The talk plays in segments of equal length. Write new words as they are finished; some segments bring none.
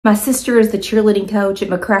My sister is the cheerleading coach at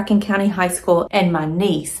McCracken County High School, and my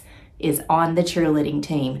niece is on the cheerleading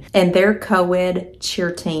team, and their co-ed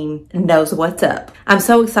cheer team knows what's up. I'm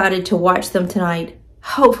so excited to watch them tonight.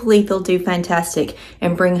 Hopefully they'll do fantastic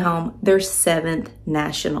and bring home their 7th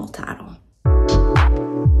national title.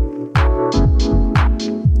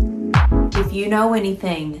 If you know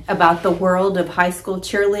anything about the world of high school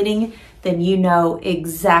cheerleading, then you know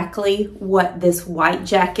exactly what this white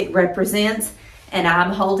jacket represents. And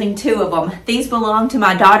I'm holding 2 of them. These belong to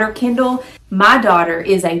my daughter, Kendall. My daughter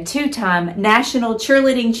is a 2-time national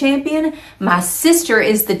cheerleading champion. My sister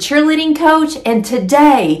is the cheerleading coach, and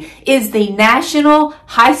today is the National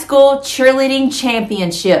High School Cheerleading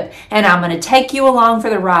Championship. And I'm gonna take you along for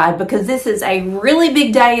the ride because this is a really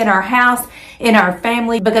big day in our house, in our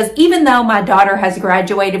family, because even though my daughter has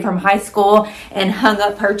graduated from high school and hung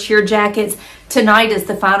up her cheer jackets, tonight is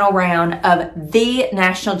the final round of the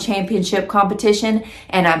national championship competition,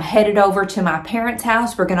 and I'm headed over to my parents'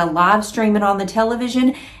 house. We're gonna live stream it on the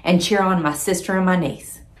television and cheer on my sister and my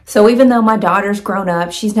niece. So even though my daughter's grown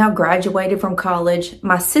up, she's now graduated from college,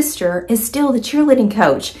 my sister is still the cheerleading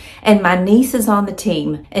coach, and my niece is on the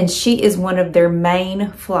team, and she is one of their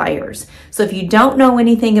main flyers. So if you don't know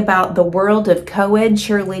anything about the world of co-ed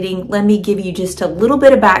cheerleading, let me give you just a little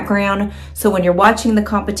bit of background so when you're watching the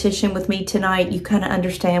competition with me tonight, you kind of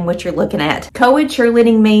understand what you're looking at. Co-ed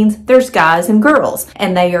cheerleading means there's guys and girls,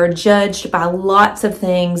 and they are judged by lots of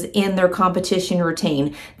things in their competition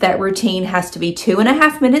routine. That routine has to be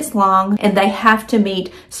 2.5 minutes long, and they have to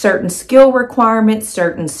meet certain skill requirements,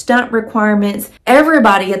 certain stunt requirements.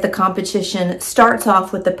 Everybody at the competition starts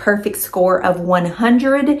off with the perfect score of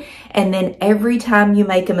 100, and then every time you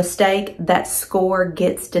make a mistake, that score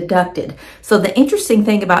gets deducted. So the interesting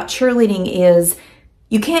thing about cheerleading is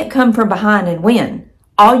you can't come from behind and win.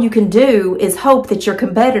 All you can do is hope that your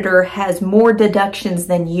competitor has more deductions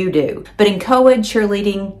than you do. But in co-ed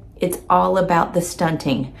cheerleading, it's all about the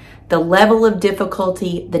stunting. The level of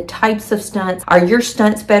difficulty, the types of stunts. Are your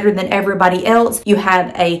stunts better than everybody else? You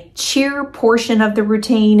have a cheer portion of the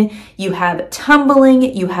routine. You have tumbling,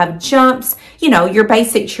 you have jumps, you know, your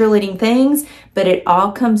basic cheerleading things, but it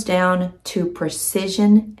all comes down to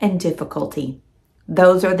precision and difficulty.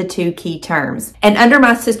 Those are the 2 key terms. And under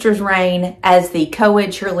my sister's reign as the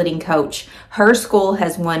co-ed cheerleading coach, her school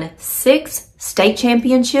has won 6 state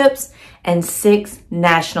championships and 6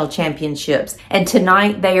 national championships. And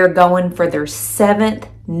tonight they are going for their 7th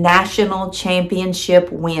national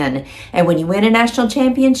championship win. And when you win a national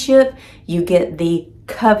championship, you get the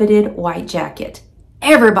coveted white jacket.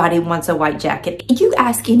 Everybody wants a white jacket. You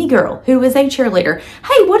ask any girl who is a cheerleader,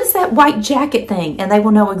 hey, what is that white jacket thing? And they will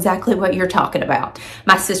know exactly what you're talking about.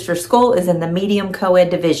 My sister's school is in the medium co-ed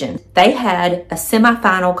division. They had a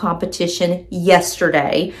semifinal competition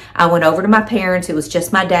yesterday. I went over to my parents. It was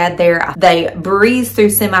just my dad there. They breezed through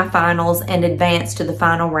semifinals and advanced to the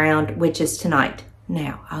final round, which is tonight.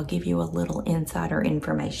 Now, I'll give you a little insider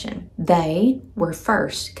information. They were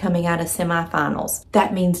first coming out of semifinals.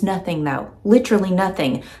 That means nothing though, literally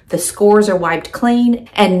nothing. The scores are wiped clean,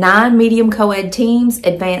 and 9 medium co-ed teams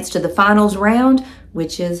advance to the finals round,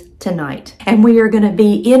 which is tonight. And we are gonna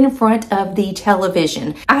be in front of the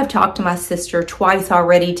television. I've talked to my sister twice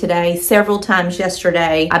already today, several times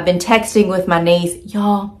yesterday. I've been texting with my niece.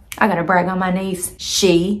 Y'all, I gotta brag on my niece.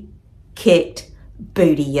 She kicked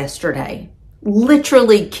booty yesterday.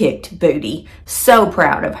 Literally kicked booty. So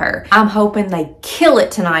proud of her. I'm hoping they kill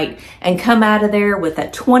it tonight and come out of there with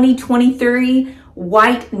a 2023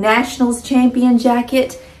 white nationals champion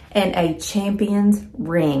jacket and a champion's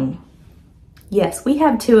ring. Yes, we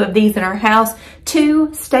have 2 of these in our house,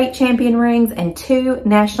 2 state champion rings and 2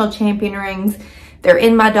 national champion rings. They're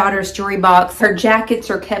in my daughter's jewelry box. Her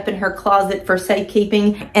jackets are kept in her closet for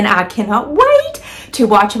safekeeping, and I cannot wait to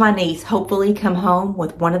watch my niece hopefully come home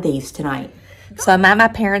with one of these tonight. So I'm at my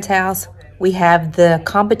parents' house. We have the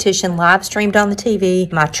competition live streamed on the TV.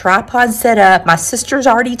 My tripod's set up. My sister's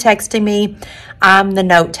already texting me. I'm the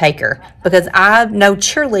note taker because I know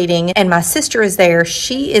cheerleading, and my sister is there.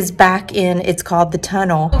 She is back in, it's called the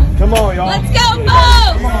tunnel. Come on, y'all. Let's go, Bo!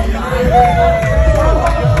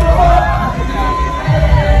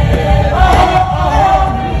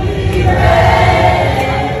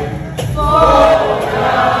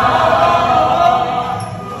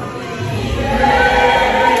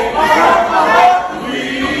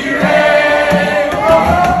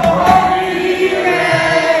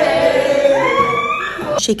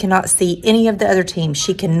 She cannot see any of the other teams.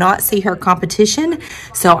 She cannot see her competition.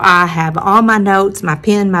 So I have all my notes, my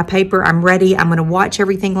pen, my paper. I'm ready. I'm going to watch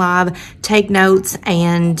everything live, take notes,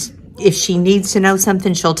 and If she needs to know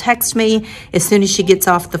something, she'll text me. As soon as she gets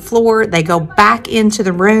off the floor, they go back into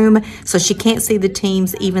the room, so she can't see the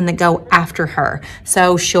teams even that go after her.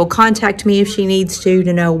 So she'll contact me if she needs to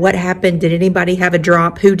know what happened. Did anybody have a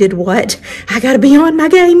drop? Who did what? I gotta be on my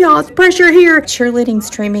game, y'all. It's pressure here. Cheerleading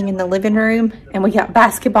streaming in the living room, and we got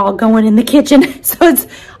basketball going in the kitchen. So it's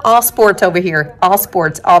all sports over here. All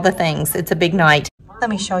sports, all the things. It's a big night. Let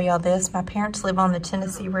me show y'all this. My parents live on the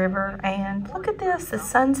Tennessee River, and look at this, the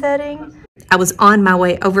sun setting. I was on my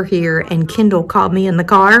way over here, and Kendall called me in the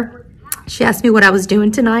car. She asked me what I was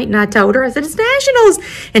doing tonight, and I told her, I said, it's Nationals.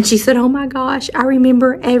 And she said, oh my gosh, I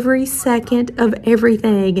remember every second of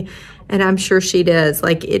everything. And I'm sure she does.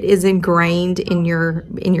 Like, it is ingrained in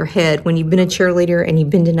your head. When you've been a cheerleader and you've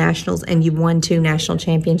been to Nationals and you've won 2 national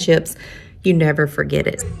championships, you never forget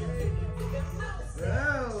it.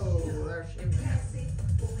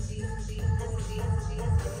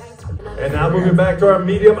 And now moving back to our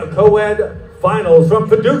medium co-ed finals from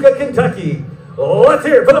Paducah, Kentucky. Let's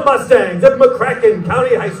hear it for the Mustangs at McCracken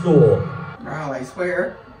County High School. Riley's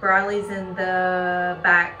where? Riley's in the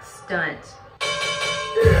back stunt.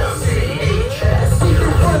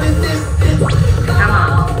 Come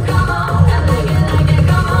on.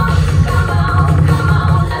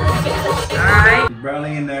 All right.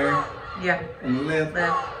 Riley in there. Yeah. On the left.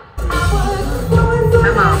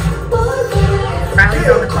 Come on. Riley's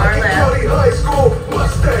on the far left. County High School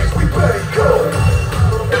Mustangs, we better go.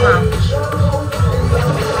 Come on.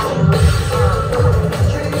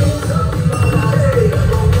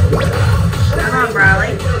 Come on,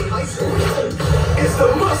 Riley. It's the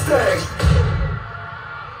Mustangs.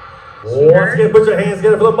 Once again, put your hands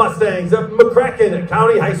together for the Mustangs at McCracken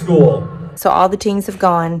County High School. So all the teams have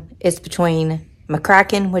gone. It's between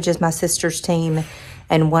McCracken, which is my sister's team,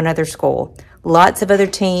 and one other school. Lots of other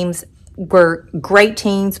teams were great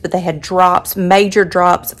teams, but they had drops, major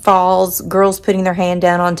drops, falls, girls putting their hand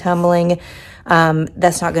down on tumbling.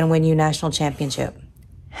 That's not going to win you a national championship.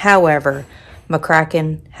 However,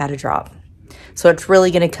 McCracken had a drop. So it's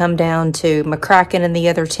really going to come down to McCracken and the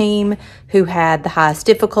other team who had the highest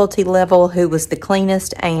difficulty level, who was the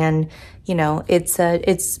cleanest, and, you know, it's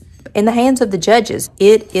in the hands of the judges.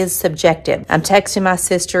 It is subjective. I'm texting my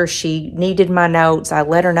sister. She needed my notes. I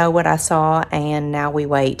let her know what I saw, and now we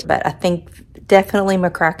wait. But I think definitely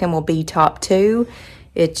McCracken will be top 2.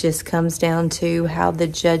 It just comes down to how the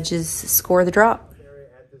judges score the drop.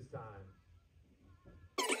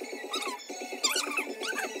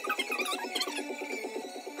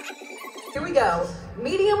 Here we go.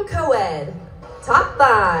 Medium co-ed. Top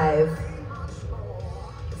 5.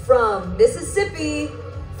 From Mississippi,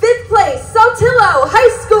 5th place, Saltillo High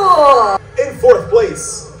School. In 4th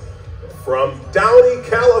place, from Downey,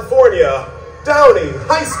 California, Downey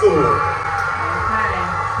High School. Okay,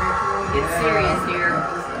 get serious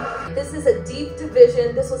here. This is a deep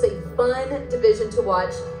division. This was a fun division to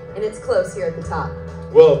watch, and it's close here at the top.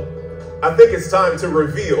 Well, I think it's time to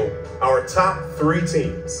reveal our top 3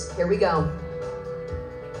 teams. Here we go.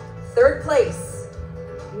 3rd place,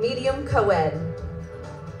 medium co-ed.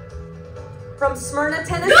 From Smyrna,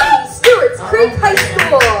 Tennessee, Stewart's Creek High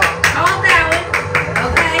School. On that one.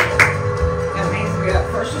 Okay. That means we got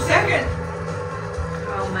 1st or 2nd.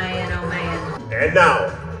 Oh man, oh man. And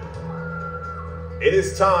now, it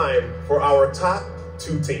is time for our top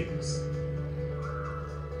 2 teams.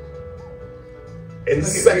 In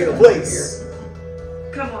 2nd place,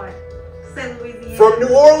 Come on. Say Louisiana. from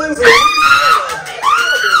New Orleans, Louisiana,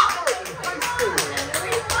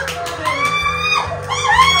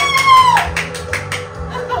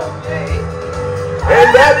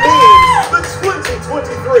 and that means the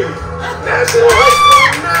 2023 National High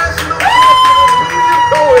School National Champions Medium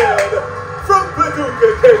Co-ed from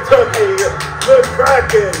Paducah, Kentucky,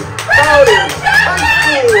 McCracken County High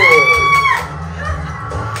School.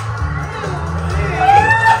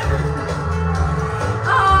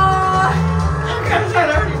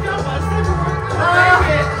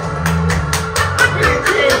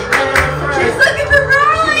 She's looking for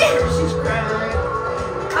Riley. She's crying.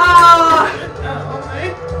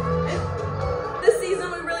 This season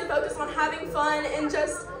we really focused on having fun and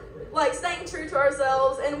just like staying true to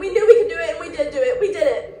ourselves, and we knew we could do it, and we did do it. We did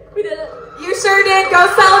it. We did it. You sure did. Go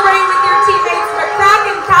celebrate with your teammates.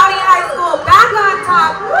 McCracken County High School back on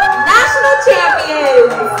top. National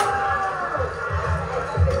champions.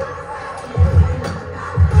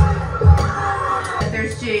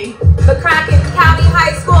 There's G. McCracken County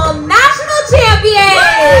High School national champions.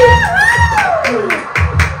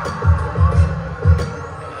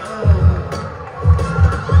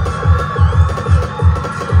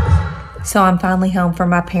 So I'm finally home from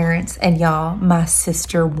my parents, and y'all, my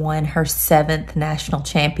sister won her 7th national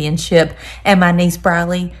championship, and my niece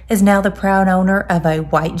Briley is now the proud owner of a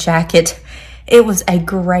white jacket. It was a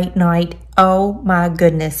great night. Oh my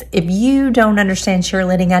goodness. If you don't understand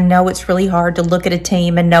cheerleading, I know it's really hard to look at a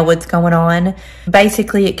team and know what's going on.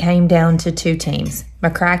 Basically, it came down to 2 teams,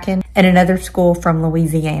 McCracken and another school from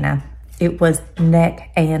Louisiana. It was neck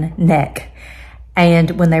and neck.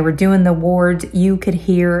 And when they were doing the awards, you could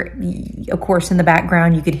hear, of course, in the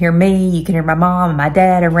background, you could hear me, you could hear my mom and my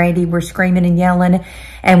dad and Randy were screaming and yelling.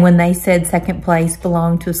 And when they said 2nd place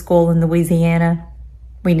belonged to a school in Louisiana,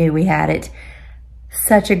 we knew we had it.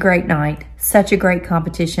 Such a great night, such a great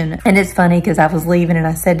competition. And it's funny because I was leaving and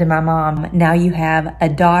I said to my mom, now you have a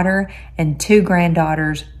daughter and 2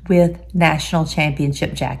 granddaughters with national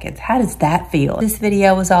championship jackets. How does that feel? This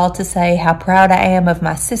video was all to say how proud I am of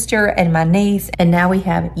my sister and my niece. And now we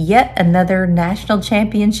have yet another national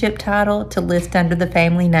championship title to list under the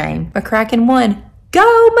family name. McCracken won.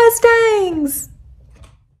 Go Mustangs!